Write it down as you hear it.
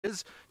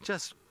is,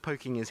 just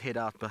poking his head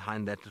out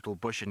behind that little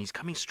bush, and he's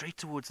coming straight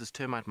towards this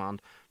termite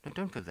mound. No,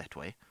 don't go that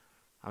way.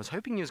 I was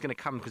hoping he was going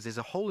to come because there's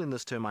a hole in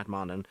this termite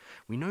mound, and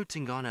we know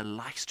Tingana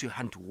likes to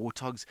hunt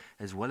warthogs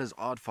as well as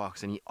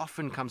aardvarks, and he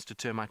often comes to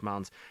termite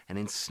mounds and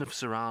then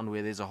sniffs around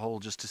where there's a hole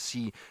just to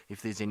see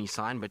if there's any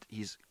sign, but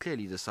he's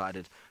clearly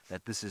decided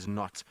that this is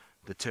not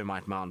the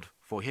termite mound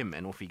for him,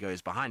 and off he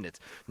goes behind it.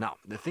 Now,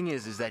 the thing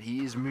is that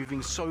he is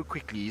moving so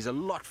quickly. He's a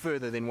lot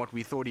further than what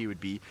we thought he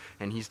would be,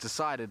 and he's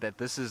decided that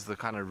this is the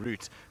kind of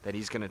route that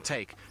he's going to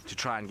take to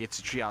try and get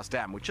to Treehouse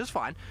Dam, which is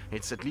fine.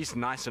 It's at least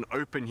nice and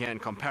open here in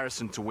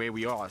comparison to where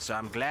we are, so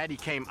I'm glad he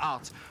came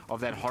out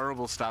of that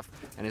horrible stuff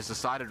and has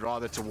decided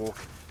rather to walk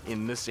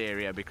in this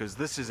area, because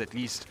this is at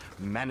least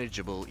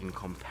manageable in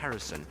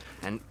comparison.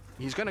 And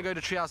he's going to go to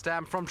Treehouse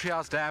Dam. From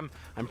Treehouse Dam,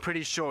 I'm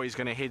pretty sure he's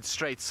going to head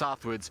straight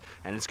southwards,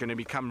 and it's going to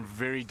become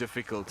very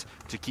difficult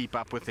to keep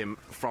up with him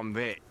from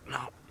there.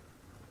 Now,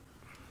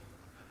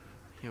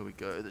 here we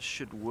go. This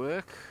should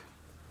work.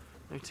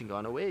 No,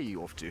 Tingana, where are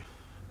you off to?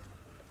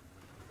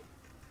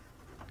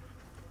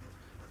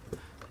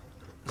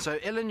 So,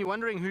 Ellen, you're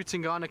wondering who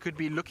Tingana could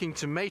be looking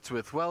to mate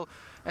with. Well,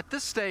 at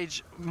this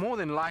stage, more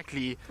than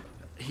likely,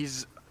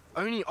 his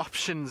only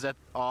options that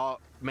are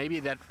maybe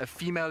that a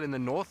female in the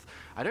north.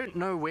 I don't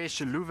know where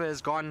Shaluva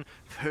has gone.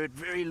 I've heard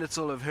very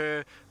little of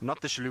her.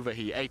 Not the Shaluva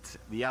he ate,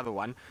 the other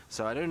one.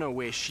 So I don't know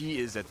where she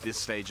is at this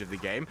stage of the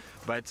game.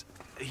 But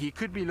he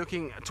could be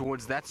looking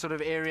towards that sort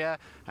of area.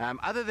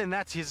 Other than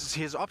that,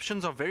 his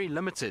options are very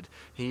limited.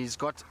 He's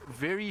got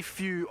very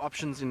few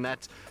options in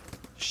that.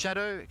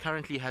 Shadow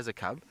currently has a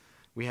cub.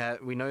 We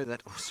know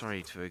that. Oh,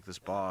 sorry, Tverg, this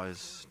bar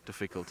is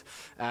difficult.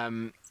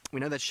 We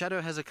know that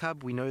Shadow has a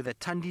cub. We know that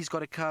Tandi's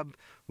got a cub.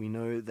 We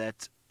know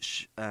that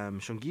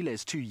Shongile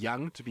is too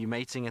young to be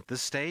mating at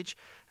this stage.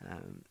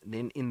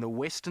 Then in the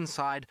western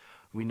side,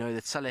 we know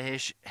that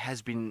Salahesh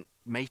has been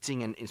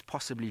mating and is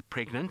possibly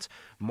pregnant.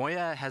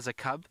 Moya has a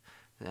cub,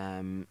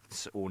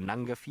 or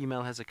Nanga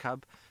female has a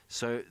cub.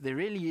 So there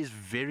really is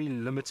very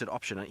limited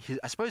option.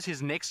 I suppose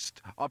his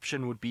next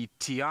option would be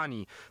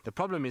Tiani. The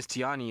problem is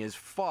Tiani is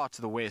far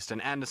to the west,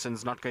 and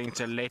Anderson's not going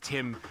to let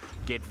him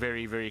get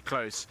very, very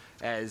close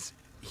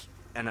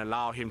and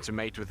allow him to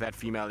mate with that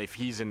female if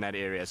he's in that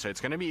area. So it's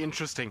going to be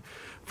interesting.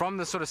 From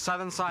the sort of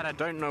southern side, I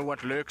don't know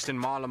what lurks in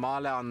Mala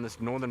Mala on this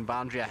northern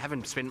boundary. I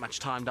haven't spent much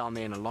time down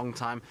there in a long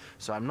time,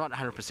 so I'm not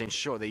 100%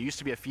 sure. There used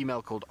to be a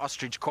female called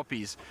Ostrich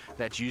Koppies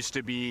that used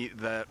to be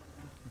the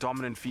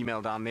dominant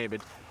female down there,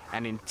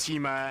 and in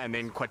Tima and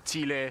then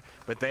Kwatile,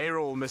 but they're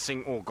all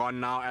missing or gone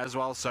now as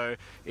well. So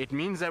it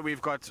means that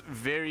we've got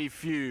very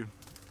few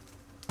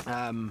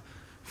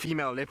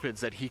female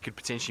leopards that he could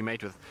potentially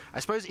mate with.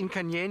 I suppose in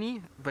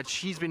Kanyeni, but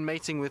she's been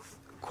mating with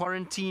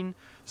Quarantine,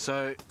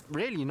 so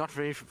really not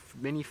very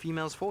many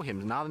females for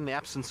him. Now in the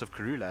absence of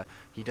Karula,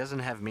 he doesn't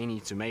have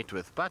many to mate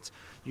with, but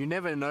you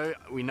never know.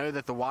 We know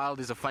that the wild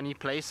is a funny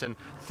place and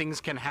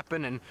things can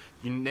happen, and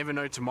you never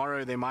know,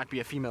 tomorrow there might be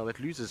a female that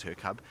loses her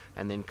cub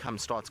and then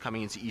starts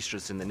coming into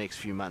estrus in the next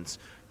few months.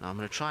 Now I'm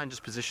going to try and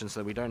just position so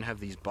that we don't have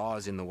these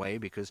bars in the way,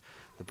 because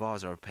the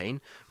bars are a pain.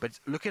 But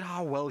look at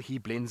how well he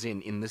blends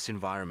in this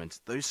environment.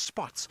 Those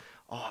spots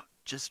are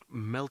just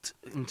melt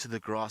into the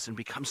grass and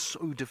become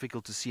so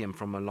difficult to see him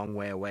from a long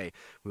way away.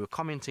 We were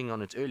commenting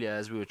on it earlier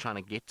as we were trying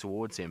to get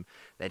towards him,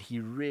 that he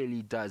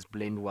really does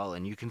blend well,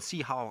 and you can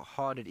see how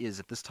hard it is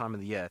at this time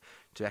of the year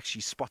to actually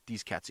spot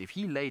these cats. If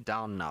he lay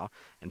down now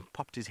and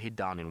popped his head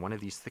down in one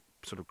of these thick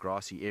sort of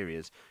grassy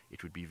areas,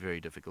 it would be very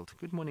difficult.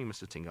 Good morning,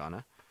 Mr.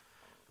 Tingana.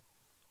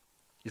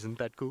 Isn't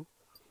that cool?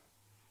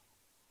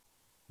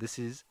 This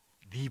is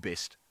the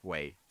best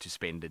way to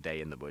spend a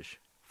day in the bush,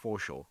 for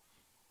sure.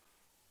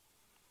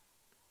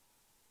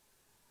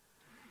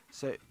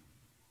 So,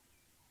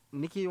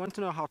 Nikki, you want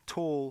to know how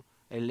tall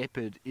a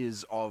leopard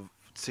is of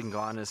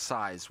Tingana's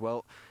size?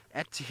 Well,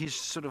 at his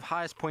sort of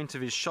highest point of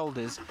his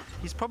shoulders,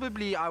 he's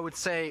probably, I would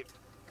say,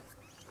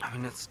 I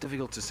mean, it's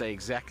difficult to say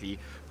exactly,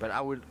 but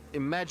I would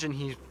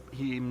imagine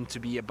him to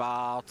be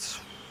about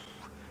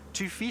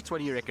 2 feet. What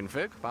do you reckon,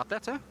 Ferg? About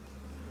that, huh?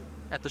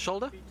 At the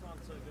shoulder?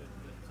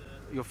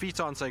 Your feet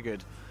aren't so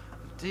good.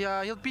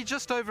 Yeah, he'll be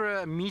just over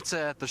a meter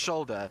at the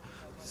shoulder.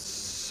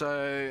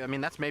 So, I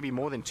mean, that's maybe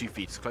more than 2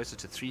 feet. It's closer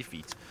to 3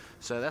 feet.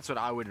 So that's what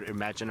I would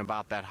imagine,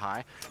 about that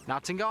high. Now,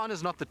 Tingana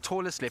is not the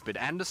tallest leopard.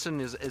 Anderson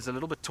is a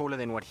little bit taller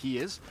than what he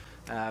is.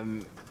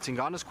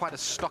 Tingana is quite a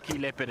stocky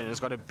leopard and has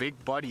got a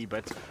big body,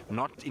 but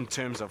not in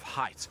terms of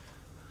height.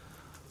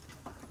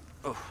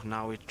 Oh,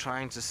 now we're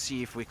trying to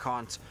see if we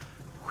can't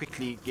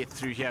quickly get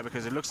through here,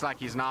 because it looks like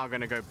he's now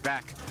going to go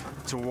back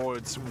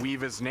towards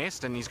Weaver's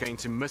Nest, and he's going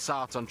to miss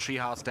out on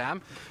Treehouse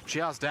Dam.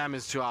 Treehouse Dam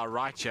is to our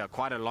right here,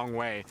 quite a long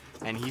way,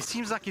 and he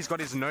seems like he's got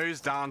his nose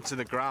down to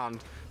the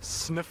ground,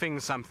 sniffing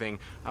something.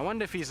 I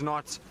wonder if he's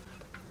not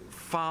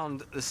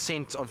found the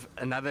scent of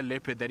another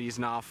leopard that he's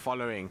now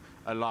following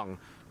along.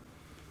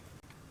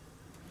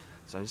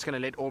 So I'm just going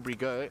to let Aubrey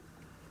go.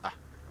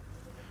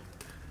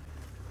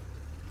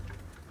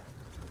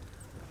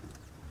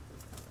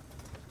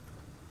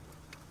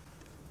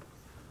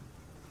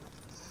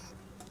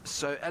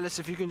 So Alice,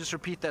 if you can just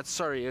repeat that.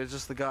 Sorry, it was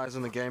just the guys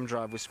on the game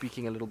drive were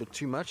speaking a little bit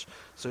too much.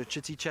 So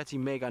Chitty Chatty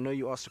Meg, I know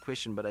you asked a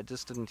question, but I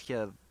just didn't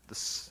hear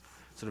this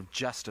sort of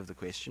gist of the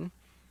question.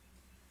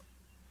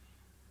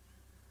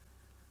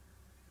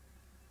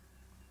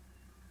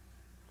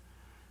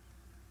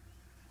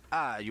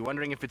 You're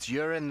wondering if it's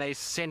urine they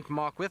scent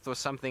mark with or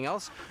something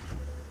else?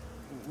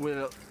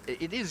 Well,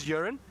 it is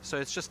urine, so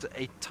it's just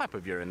a type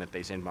of urine that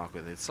they scent mark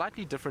with. It's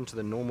slightly different to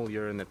the normal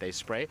urine that they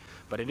spray,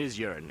 but it is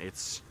urine.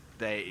 It's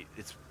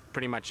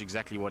pretty much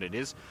exactly what it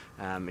is.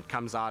 It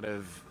comes out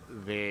of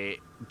their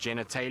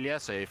genitalia,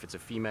 so if it's a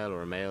female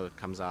or a male, it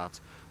comes out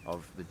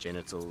of the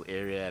genital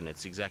area, and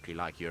it's exactly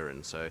like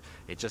urine. So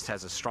it just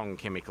has a strong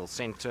chemical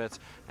scent to it,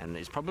 and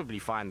it's probably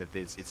fine that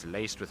it's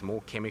laced with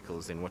more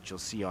chemicals than what you'll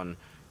see on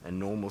a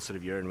normal sort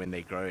of urine when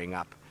they're growing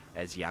up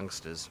as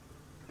youngsters.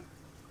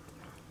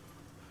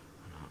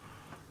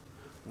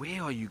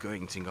 Where are you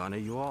going,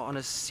 Tingana? You are on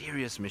a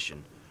serious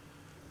mission.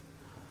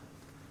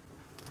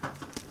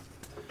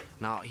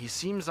 Now, he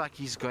seems like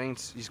he's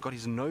got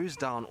his nose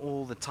down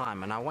all the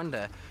time, and I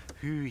wonder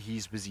who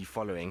he's busy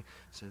following.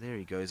 So there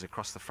he goes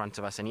across the front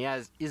of us, and he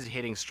is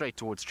heading straight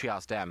towards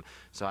Treehouse Dam.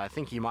 So I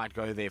think he might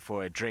go there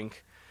for a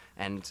drink,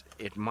 and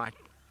it might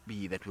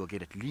be that we'll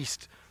get at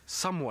least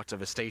somewhat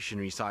of a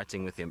stationary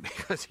sighting with him,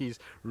 because he's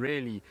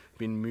really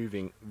been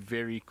moving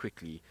very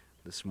quickly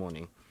this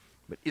morning.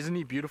 But isn't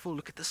he beautiful?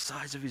 Look at the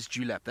size of his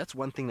dewlap. That's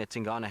one thing that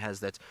Tingana has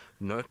that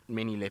not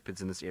many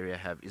leopards in this area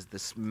have, is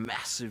this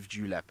massive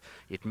dewlap.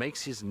 It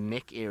makes his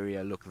neck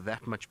area look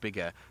that much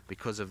bigger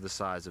because of the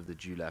size of the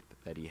dewlap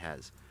that he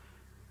has.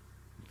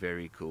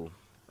 Very cool.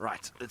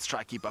 Right, let's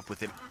try keep up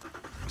with him.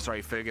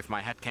 Sorry, Ferg, if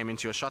my hat came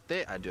into your shot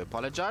there, I do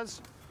apologize.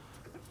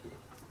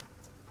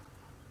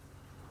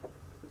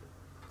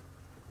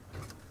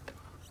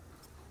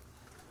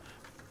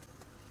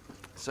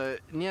 So,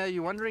 Nia,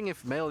 you're wondering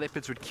if male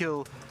leopards would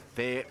kill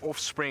their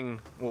offspring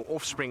or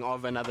offspring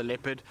of another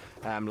leopard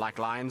like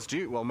lions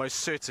do? Well, most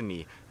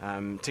certainly.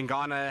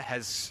 Tingana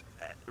has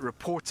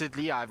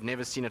reportedly, I've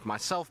never seen it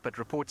myself, but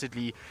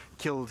reportedly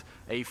killed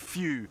a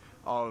few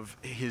of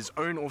his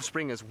own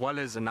offspring as well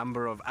as a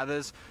number of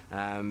others,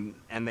 and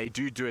they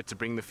do it to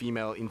bring the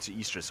female into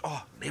estrus.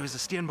 Oh, there was a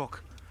steenbok.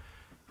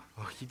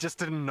 Oh, he just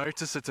didn't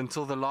notice it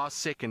until the last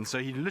second, so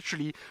he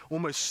literally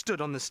almost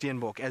stood on the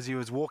steenbok as he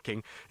was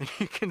walking, and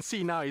you can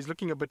see now he's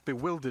looking a bit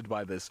bewildered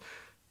by this.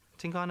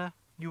 Tingana,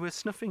 you were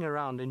sniffing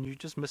around and you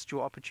just missed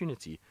your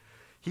opportunity.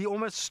 He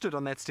almost stood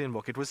on that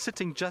steenbok. It was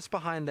sitting just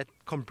behind that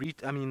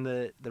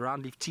the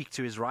roundleaf teak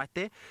to his right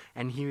there,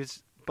 and he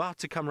was about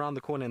to come around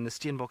the corner and the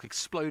steenbok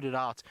exploded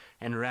out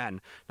and ran.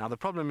 Now the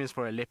problem is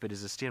for a leopard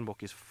is the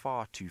steenbok is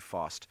far too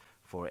fast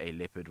for a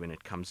leopard when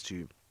it comes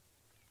to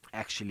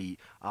actually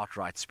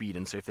outright speed,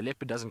 and so if the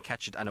leopard doesn't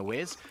catch it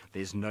unawares,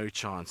 there's no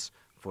chance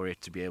for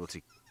it to be able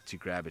to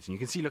grab it. And you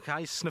can see, look how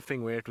he's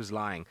sniffing where it was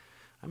lying.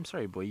 I'm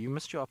sorry, boy, you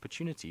missed your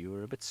opportunity. You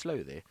were a bit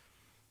slow there.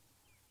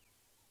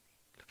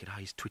 Look at how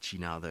he's twitchy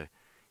now, though.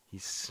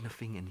 He's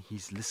sniffing and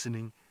he's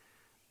listening.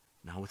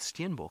 Now with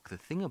steenbok, the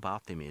thing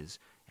about them is,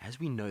 as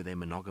we know, they're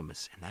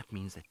monogamous, and that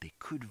means that there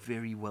could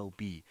very well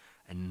be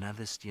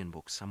another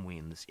steenbok somewhere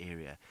in this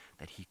area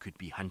that he could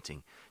be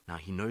hunting. Now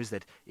he knows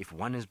that if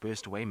one is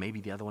burst away,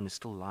 maybe the other one is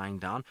still lying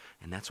down,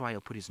 and that's why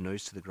he'll put his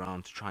nose to the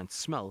ground to try and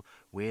smell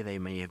where they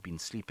may have been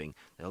sleeping.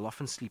 They'll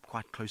often sleep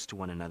quite close to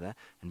one another,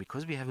 and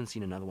because we haven't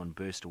seen another one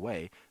burst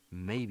away,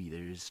 maybe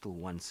there is still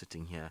one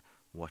sitting here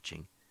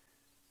watching.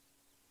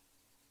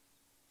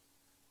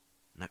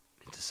 No,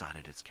 it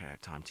decided it's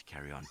time to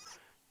carry on.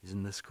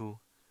 Isn't this cool?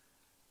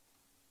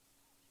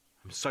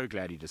 I'm so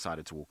glad he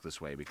decided to walk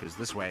this way, because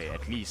this way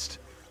at least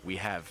we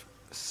have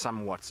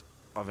somewhat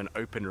of an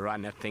open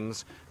run at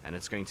things, and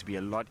it's going to be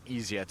a lot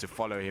easier to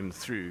follow him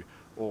through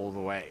all the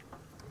way.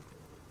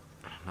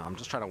 Now I'm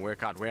just trying to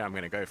work out where I'm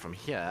going to go from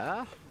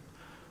here.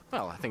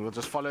 Well, I think we'll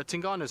just follow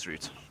Tingana's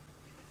route.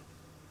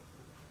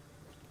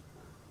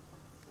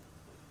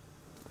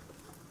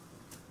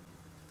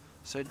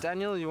 So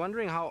Daniel, you're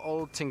wondering how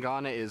old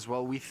Tingana is.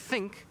 Well, we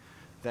think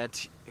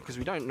that, because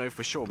we don't know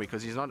for sure,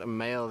 because he's not a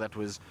male that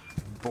was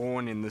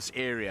born in this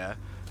area,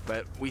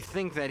 but we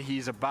think that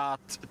he's about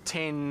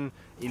 10,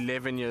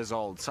 11 years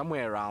old,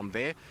 somewhere around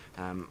there.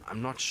 I'm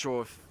not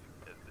sure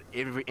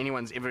if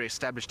anyone's ever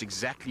established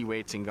exactly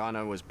where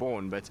Tingana was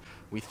born, but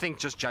we think,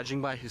 just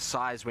judging by his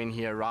size when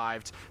he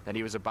arrived, that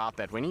he was about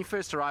that. When he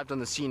first arrived on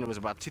the scene, it was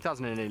about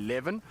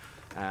 2011,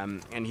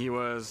 and he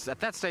was at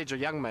that stage a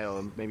young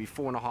male, maybe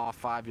 4.5,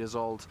 5 years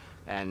old,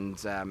 and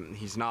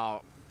he's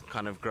now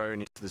kind of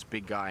grown into this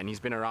big guy, and he's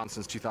been around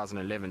since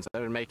 2011, so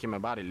that would make him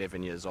about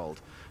 11 years old.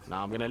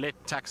 Now I'm going to let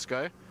Tax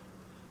go,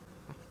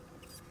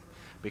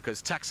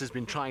 because Tax has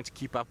been trying to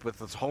keep up with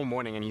this whole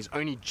morning, and he's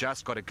only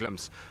just got a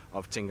glimpse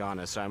of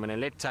Tingana. So I'm going to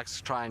let Tax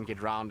try and get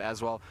round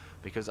as well,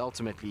 because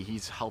ultimately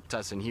he's helped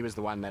us, and he was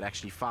the one that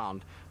actually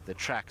found the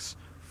tracks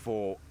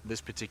for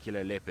this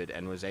particular leopard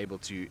and was able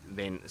to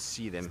then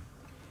see them.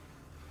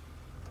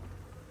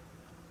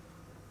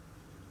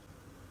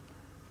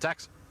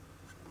 Tax.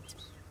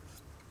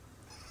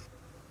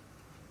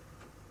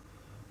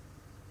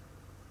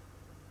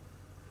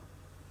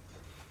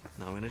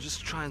 Now I'm going to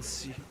just try and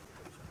see.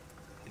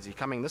 Is he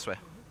coming this way?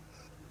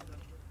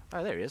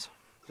 Oh, there he is.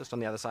 Just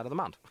on the other side of the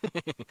mount.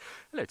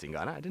 Hello,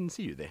 Tingana. I didn't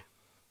see you there.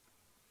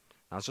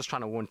 I was just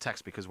trying to warn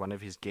Tax because one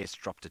of his guests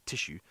dropped a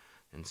tissue.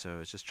 And so I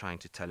was just trying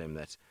to tell him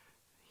that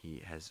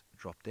he has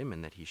dropped them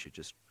and that he should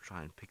just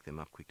try and pick them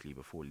up quickly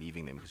before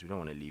leaving them, because we don't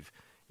want to leave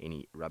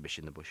any rubbish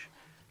in the bush.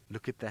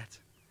 Look at that.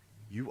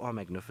 You are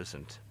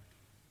magnificent.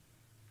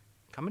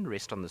 Come and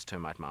rest on this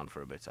termite mound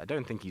for a bit. I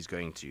don't think he's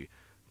going to,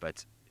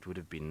 but it would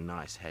have been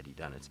nice had he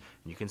done it.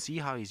 And you can see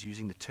how he's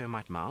using the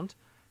termite mound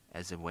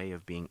as a way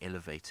of being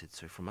elevated.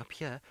 So from up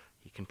here,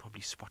 he can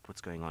probably spot what's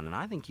going on. And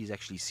I think he's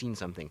actually seen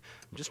something.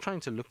 I'm just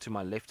trying to look to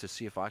my left to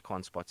see if I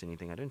can't spot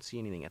anything. I don't see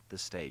anything at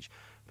this stage.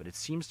 But it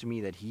seems to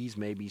me that he's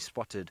maybe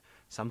spotted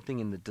something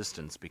in the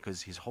distance,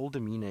 because his whole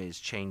demeanor has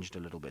changed a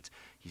little bit.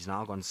 He's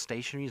now gone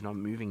stationary. He's not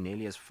moving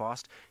nearly as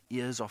fast.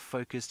 Ears are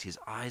focused. His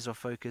eyes are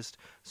focused.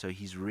 So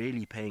he's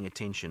really paying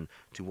attention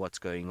to what's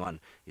going on.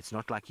 It's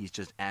not like he's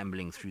just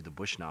ambling through the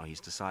bush now.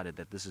 He's decided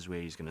that this is where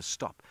he's going to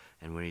stop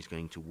and where he's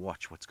going to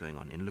watch what's going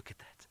on. And look at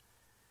that.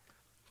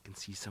 You can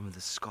see some of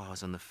the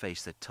scars on the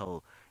face that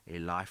tell a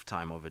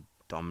lifetime of a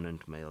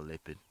dominant male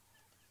leopard.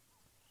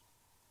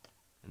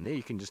 And there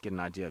you can just get an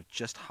idea of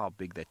just how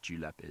big that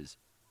dewlap is.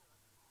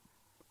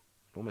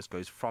 It almost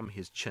goes from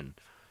his chin.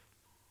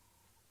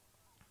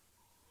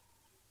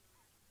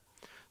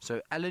 So,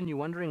 Alan, you're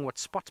wondering what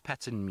spot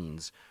pattern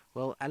means.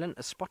 Well, Alan,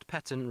 a spot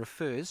pattern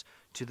refers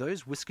to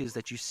those whiskers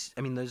that you see,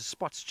 those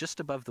spots just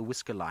above the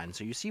whisker line.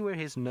 So you see where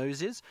his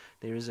nose is?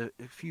 There is a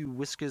few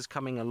whiskers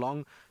coming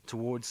along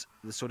towards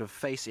the sort of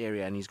face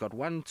area, and he's got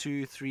 1,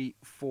 2, 3,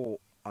 4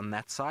 on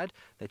that side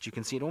that you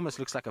can see. It almost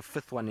looks like a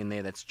fifth one in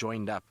there that's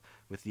joined up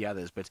with the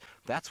others, but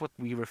that's what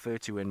we refer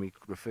to when we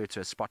refer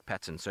to a spot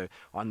pattern. So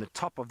on the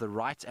top of the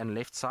right and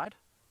left side,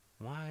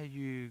 why are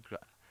you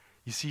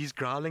see he's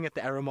growling at the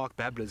arrowmark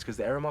babblers, because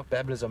the arrowmark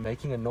babblers are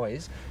making a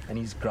noise, and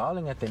he's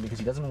growling at them because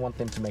he doesn't want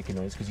them to make a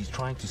noise, because he's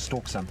trying to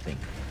stalk something.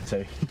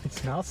 So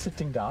he's now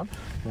sitting down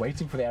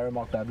waiting for the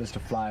arrowmark babblers to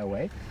fly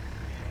away.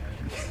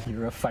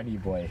 You're a funny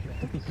boy.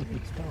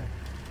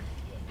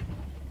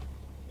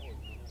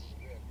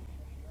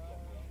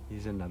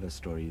 Here's another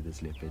story,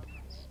 this leopard.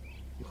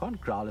 You can't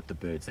growl at the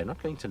birds, they're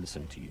not going to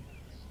listen to you.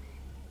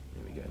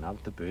 There we go. Now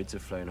that the birds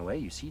have flown away,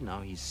 you see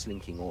now he's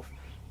slinking off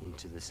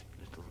into this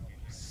little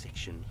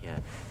section here.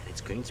 And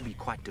it's going to be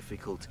quite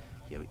difficult.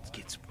 It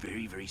gets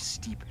very, very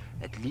steep.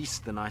 At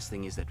least the nice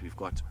thing is that we've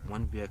got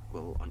one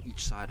vehicle on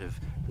each side of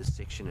this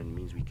section, and it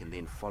means we can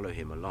then follow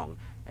him along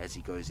as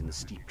he goes in the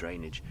steep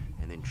drainage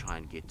and then try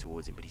and get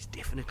towards him. But he's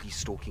definitely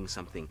stalking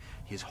something.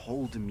 His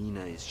whole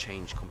demeanor is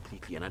changed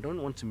completely, and I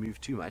don't want to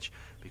move too much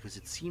because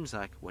it seems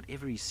like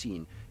whatever he's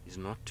seen is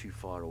not too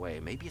far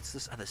away. Maybe it's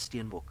this other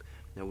Steenbok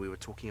that we were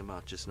talking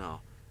about just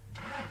now.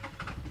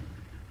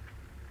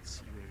 Let's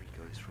see where he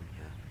goes from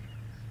here.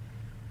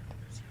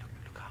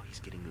 Look how he's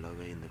getting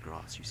lower in the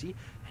grass, you see?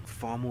 And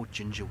far more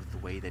ginger with the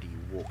way that he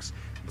walks.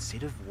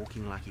 Instead of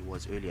walking like he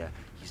was earlier,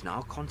 he's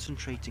now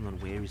concentrating on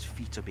where his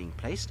feet are being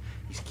placed.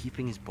 He's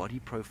keeping his body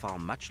profile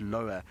much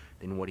lower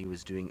than what he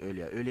was doing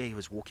earlier. Earlier he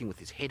was walking with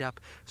his head up,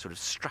 sort of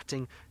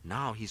strutting.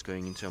 Now he's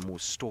going into a more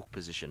stalk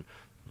position.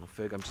 Well,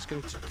 Ferg, I'm just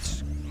going to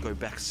go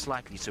back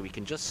slightly so we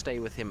can just stay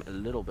with him a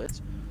little bit.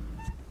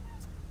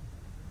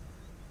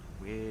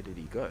 Where did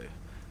he go?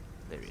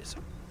 There he is.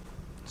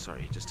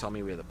 Sorry, just tell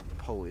me where the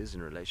pole is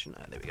in relation.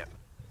 There we go.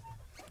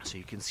 So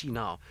you can see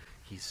now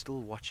he's still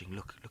watching.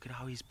 Look at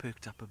how he's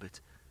perked up a bit.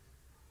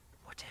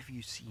 What have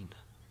you seen?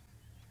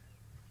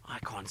 I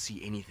can't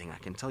see anything. I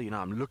can tell you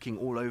now, I'm looking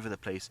all over the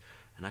place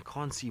and I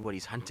can't see what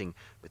he's hunting,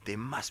 but there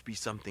must be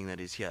something that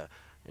is here.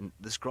 And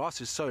this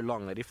grass is so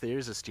long that if there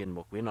is a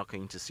Steenbok, we're not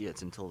going to see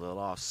it until the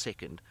last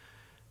second.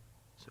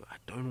 So I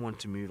don't want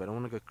to move. I don't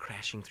want to go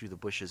crashing through the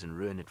bushes and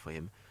ruin it for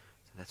him.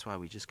 So that's why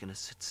we're just going to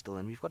sit still,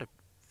 and we've got a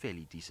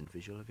fairly decent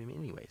visual of him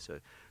anyway, so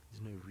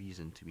there's no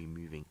reason to be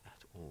moving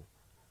at all.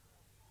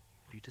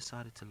 Have you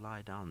decided to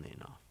lie down there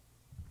now?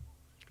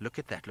 Look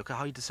at that. Look at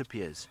how he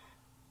disappears.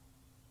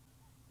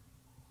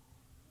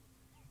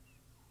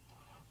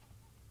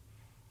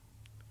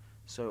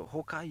 So,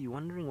 Hawkeye, you're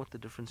wondering what the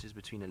difference is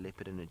between a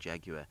leopard and a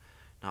jaguar.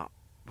 Now,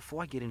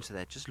 before I get into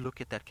that, just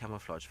look at that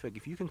camouflage. Ferg,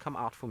 if you can come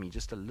out for me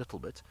just a little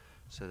bit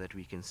so that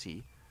we can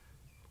see.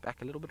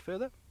 Back a little bit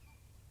further.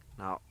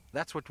 Now,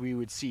 that's what we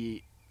would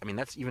see.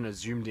 That's even a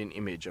zoomed in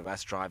image of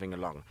us driving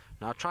along.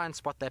 Now try and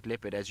spot that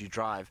leopard as you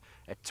drive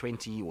at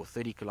 20 or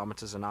 30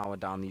 kilometers an hour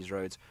down these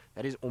roads.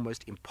 That is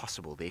almost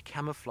impossible. Their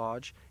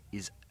camouflage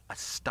is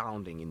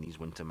astounding in these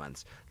winter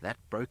months. That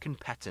broken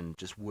pattern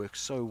just works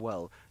so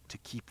well to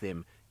keep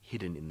them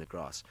hidden in the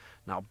grass.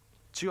 Now,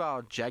 to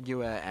our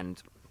jaguar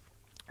and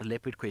A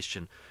leopard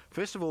question.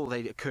 First of all,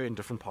 they occur in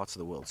different parts of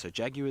the world. So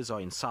jaguars are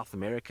in South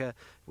America,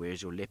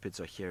 whereas your leopards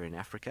are here in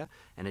Africa.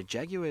 And a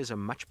jaguar is a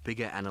much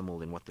bigger animal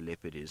than what the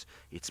leopard is.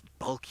 It's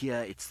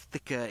bulkier, it's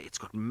thicker, it's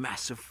got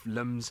massive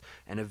limbs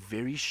and a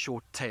very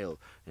short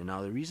tail. And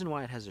now the reason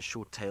why it has a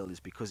short tail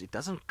is because it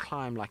doesn't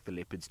climb like the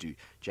leopards do.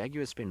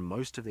 Jaguars spend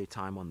most of their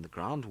time on the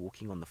ground,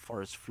 walking on the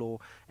forest floor,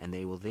 and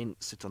they will then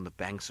sit on the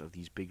banks of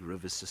these big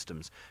river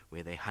systems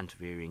where they hunt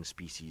varying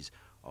species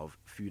of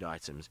food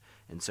items.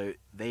 And so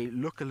they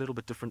look a little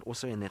bit different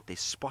also in that their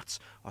spots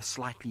are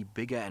slightly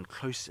bigger and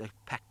closer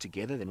packed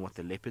together than what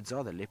the leopards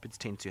are. The leopards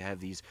tend to have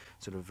these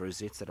sort of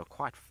rosettes that are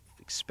quite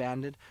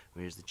expanded,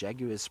 whereas the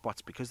jaguar's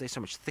spots, because they're so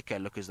much thicker,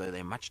 look as though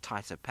they're much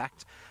tighter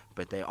packed,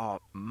 but they are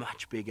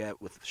much bigger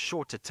with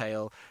shorter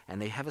tail,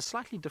 and they have a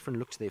slightly different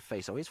look to their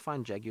face. I always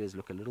find jaguars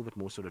look a little bit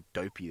more sort of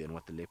dopey than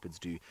what the leopards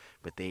do,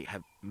 but they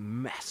have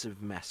massive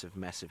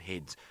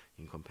heads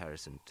in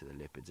comparison to the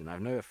leopards. And I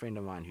know a friend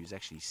of mine who's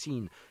actually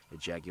seen a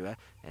jaguar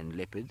and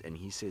leopard, and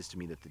he says to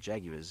me that the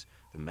jaguars,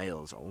 the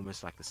males, are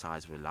almost like the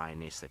size of a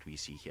lioness that we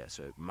see here,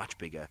 so much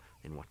bigger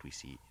than what we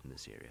see in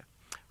this area.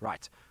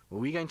 Right, well,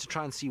 we're going to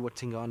try and see what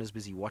Tingana's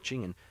busy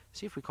watching and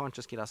see if we can't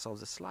just get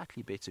ourselves a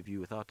slightly better view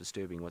without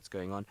disturbing what's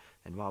going on.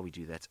 And while we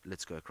do that,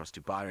 let's go across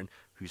to Byron,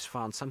 who's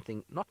found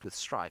something not with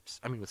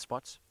with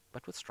spots,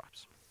 but with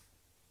stripes.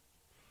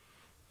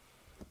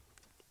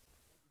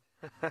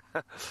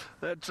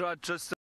 That's right, Tristan.